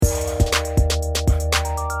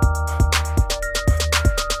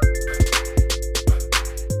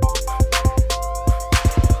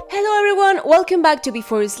Welcome back to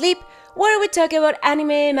Before Sleep, where we talk about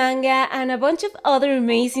anime, manga, and a bunch of other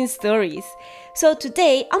amazing stories. So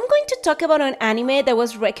today, I'm going to talk about an anime that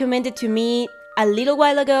was recommended to me a little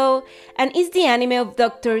while ago, and it's the anime of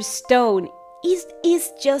Dr. Stone. It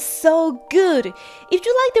is just so good! If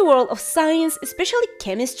you like the world of science, especially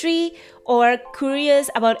chemistry, or are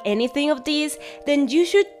curious about anything of this, then you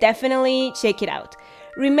should definitely check it out.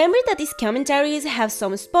 Remember that these commentaries have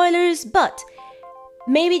some spoilers, but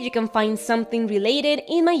maybe you can find something related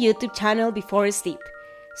in my YouTube channel Before Sleep.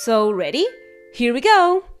 So ready? Here we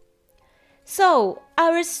go! So,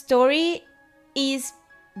 our story is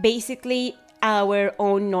basically our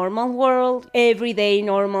own normal world, everyday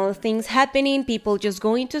normal things happening, people just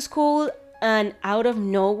going to school, and out of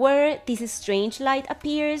nowhere this strange light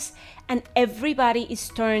appears and everybody is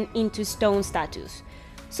turned into stone statues.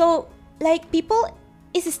 So, like, people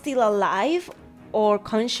is still alive or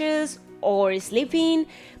conscious or sleeping,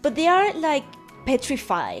 but they are like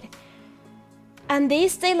petrified. And they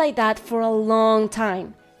stay like that for a long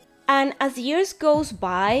time. And as years goes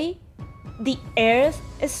by, the earth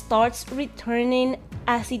starts returning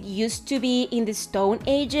as it used to be in the Stone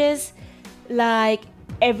Ages. Like,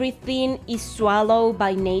 everything is swallowed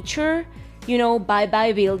by nature. You know,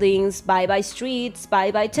 bye-bye buildings, bye-bye streets,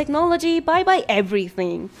 bye-bye technology, bye-bye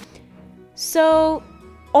everything. So,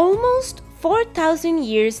 almost 4,000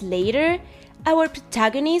 years later, our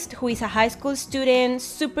protagonist, who is a high school student,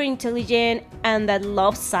 super intelligent, and that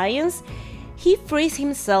loves science, he frees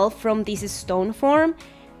himself from this stone form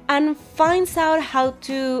and finds out how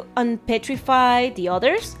to unpetrify the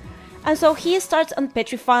others. And so he starts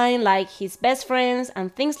unpetrifying like his best friends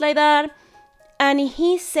and things like that. And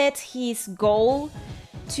he sets his goal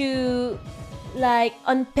to like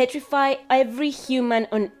unpetrify every human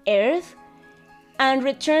on Earth and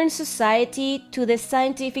return society to the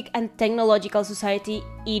scientific and technological society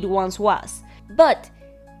it once was. But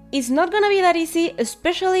it's not gonna be that easy,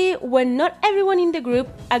 especially when not everyone in the group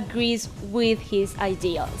agrees with his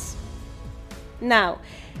ideals. Now,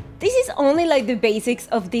 this is only like the basics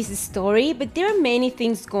of this story, but there are many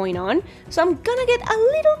things going on, so I'm gonna get a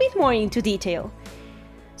little bit more into detail.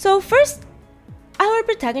 So first, our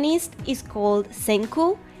protagonist is called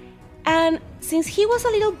Senku, and since he was a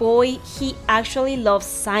little boy, he actually loves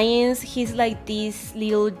science. He's like this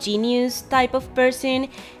little genius type of person,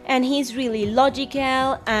 and he's really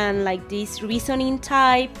logical and like this reasoning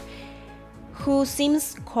type who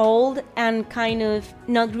seems cold and kind of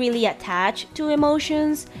not really attached to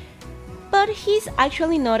emotions, but he's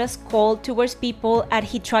actually not as cold towards people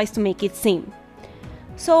as he tries to make it seem.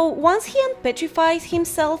 So once he unpetrifies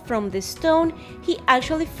himself from the stone, he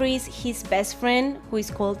actually frees his best friend, who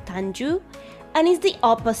is called Tanju, and is the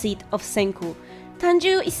opposite of Senku.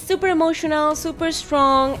 Tanju is super emotional, super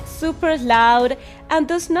strong, super loud, and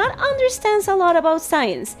does not understand a lot about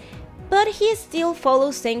science, but he still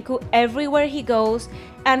follows Senku everywhere he goes,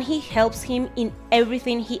 and he helps him in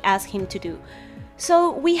everything he asks him to do.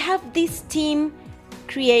 So we have this team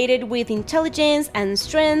created with intelligence and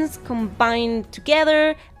strengths combined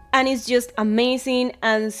together, and it's just amazing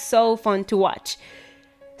and so fun to watch.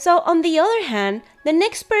 So on the other hand, the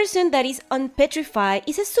next person that is unpetrified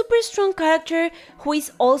is a super strong character who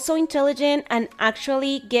is also intelligent and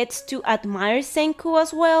actually gets to admire Senku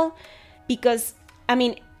as well, because, I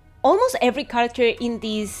mean, almost every character in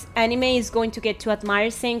this anime is going to get to admire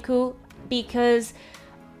Senku because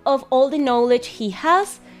of all the knowledge he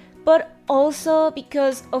has, but also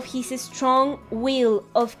because of his strong will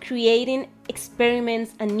of creating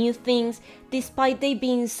experiments and new things despite they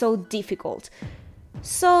being so difficult.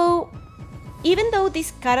 So, even though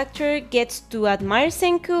this character gets to admire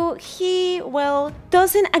Senku, he, well,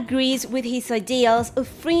 doesn't agree with his ideals of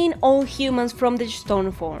freeing all humans from the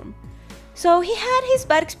stone form. So he had his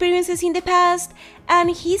bad experiences in the past, and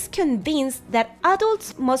he's convinced that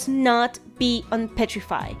adults must not be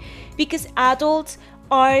unpetrified, because adults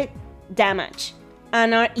are damaged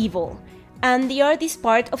and are evil, and they are this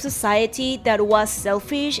part of society that was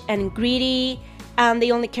selfish and greedy, and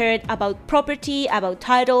they only cared about property, about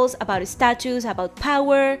titles, about status, about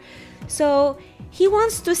power. So he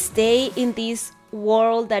wants to stay in this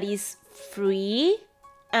world that is free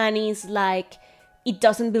and is like it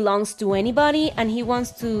doesn't belong to anybody, and he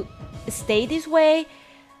wants to stay this way,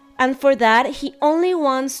 and for that he only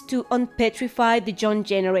wants to unpetrify the young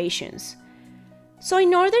generations. So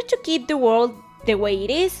in order to keep the world the way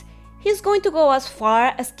it is, he's going to go as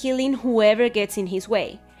far as killing whoever gets in his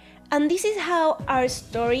way. And this is how our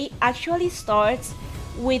story actually starts,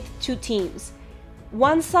 with two teams.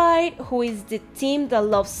 One side, who is the team that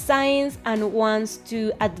loves science and wants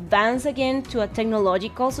to advance again to a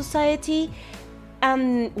technological society,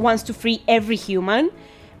 and wants to free every human,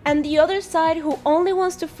 and the other side who only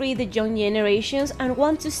wants to free the young generations and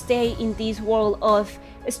want to stay in this world of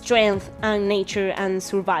strength and nature and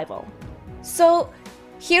survival. So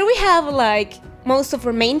here we have like most of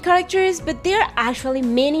our main characters, but there are actually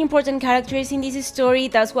many important characters in this story.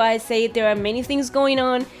 That's why I say there are many things going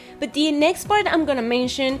on. But the next part I'm gonna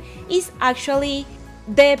mention is actually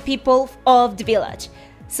the people of the village.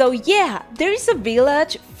 So yeah, there is a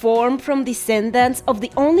village formed from descendants of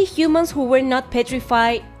the only humans who were not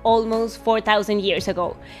petrified almost 4,000 years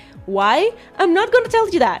ago. Why? I'm not gonna tell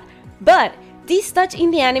you that. But this touch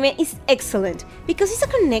in the anime is excellent because it's a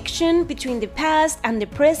connection between the past and the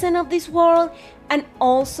present of this world, and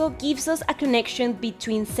also gives us a connection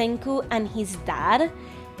between Senku and his dad.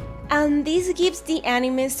 And this gives the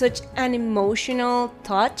anime such an emotional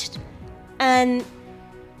touch, and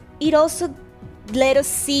it also let us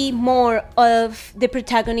see more of the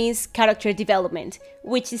protagonist's character development,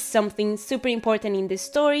 which is something super important in the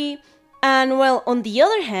story. And well, on the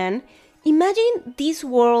other hand, imagine this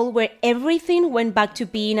world where everything went back to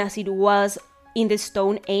being as it was in the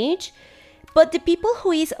Stone Age, but the people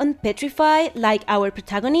who is unpetrified, like our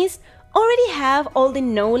protagonist, already have all the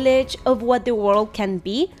knowledge of what the world can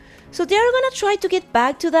be, so they are gonna try to get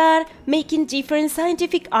back to that, making different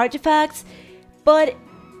scientific artifacts, but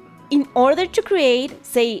in order to create,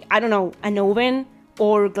 say, I don't know, an oven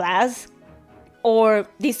or glass or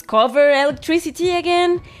discover electricity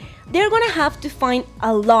again, they're gonna have to find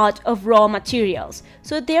a lot of raw materials.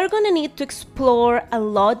 So they're gonna need to explore a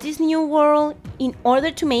lot this new world in order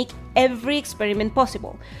to make every experiment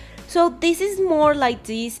possible. So this is more like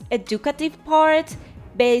this educative part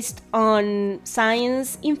based on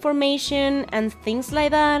science information and things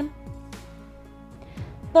like that.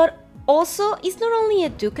 But also, it's not only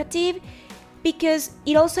educative, because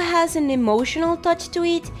it also has an emotional touch to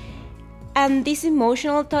it, and this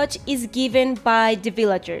emotional touch is given by the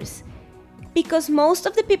villagers. Because most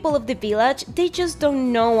of the people of the village, they just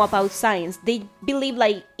don't know about science. They believe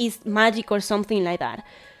like it's magic or something like that.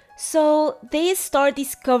 So they start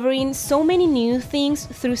discovering so many new things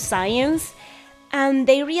through science, and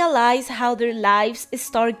they realize how their lives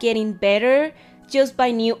start getting better just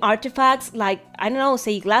by new artifacts like, I don't know,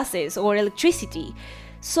 say glasses or electricity.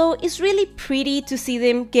 So it's really pretty to see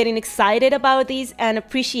them getting excited about this and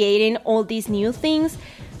appreciating all these new things.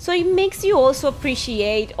 So it makes you also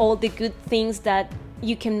appreciate all the good things that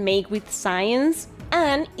you can make with science.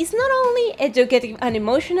 And it's not only educative and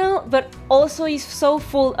emotional, but also is so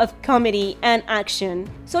full of comedy and action.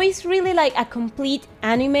 So it's really like a complete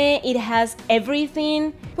anime. It has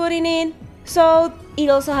everything put in it. So it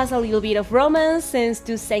also has a little bit of romance thanks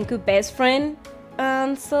to Senku's best friend.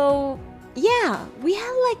 And so yeah, we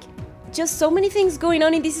have like just so many things going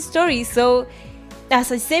on in this story. So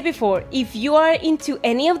as I said before, if you are into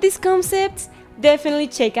any of these concepts, definitely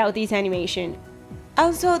check out this animation.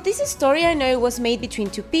 And so this story, I know it was made between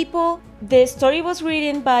two people. The story was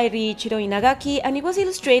written by Riichiro Inagaki and it was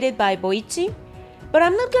illustrated by Boichi. But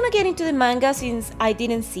I'm not gonna get into the manga since I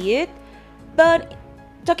didn't see it. But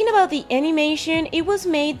talking about the animation, it was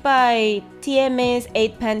made by TMS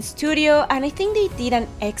 8-Pan Studio, and I think they did an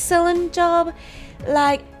excellent job.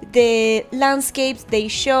 Like the landscapes they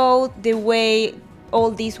showed, the way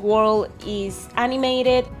all this world is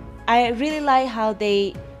animated, I really like how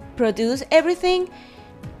they produce everything.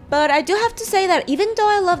 But I do have to say that even though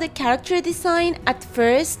I love the character design, at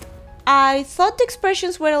first I thought the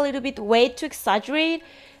expressions were a little bit way too exaggerated.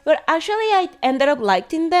 But actually I ended up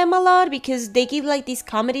liking them a lot because they give like this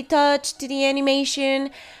comedy touch to the animation,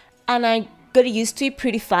 and I got used to it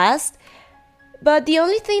pretty fast. But the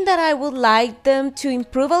only thing that I would like them to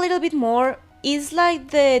improve a little bit more is like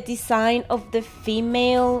the design of the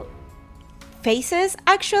female faces.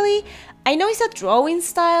 Actually, I know it's a drawing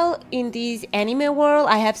style in this anime world.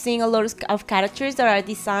 I have seen a lot of characters that are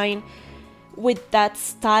designed with that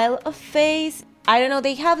style of face. I don't know,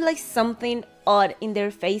 they have like something odd in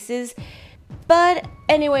their faces. But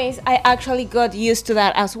anyways, I actually got used to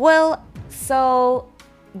that as well. So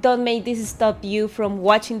don't make this stop you from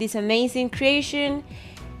watching this amazing creation.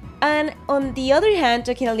 And on the other hand,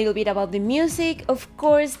 talking a little bit about the music, of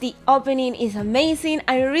course the opening is amazing.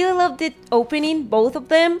 I really love the opening, both of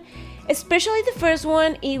them. Especially the first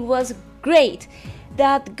one, it was great.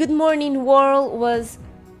 That Good Morning World was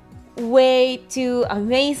way too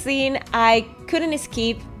amazing. I couldn't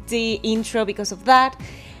skip the intro because of that.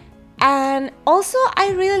 And also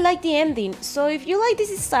I really like the ending. So if you like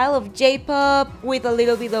this style of J-pop with a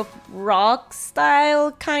little bit of rock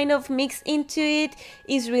style kind of mixed into it,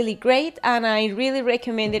 is really great, and I really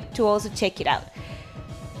recommend it to also check it out.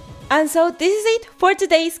 And so this is it for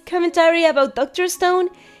today's commentary about Dr. Stone.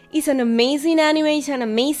 It's an amazing anime, it's an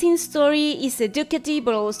amazing story, it's educative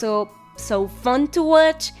but also so fun to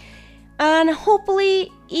watch. And hopefully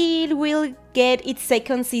it will get its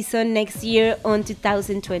second season next year on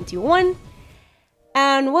 2021.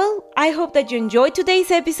 And well, I hope that you enjoyed today's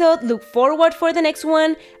episode, look forward for the next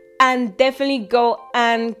one, and definitely go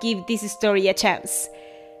and give this story a chance.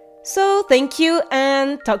 So thank you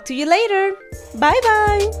and talk to you later. Bye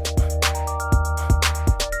bye!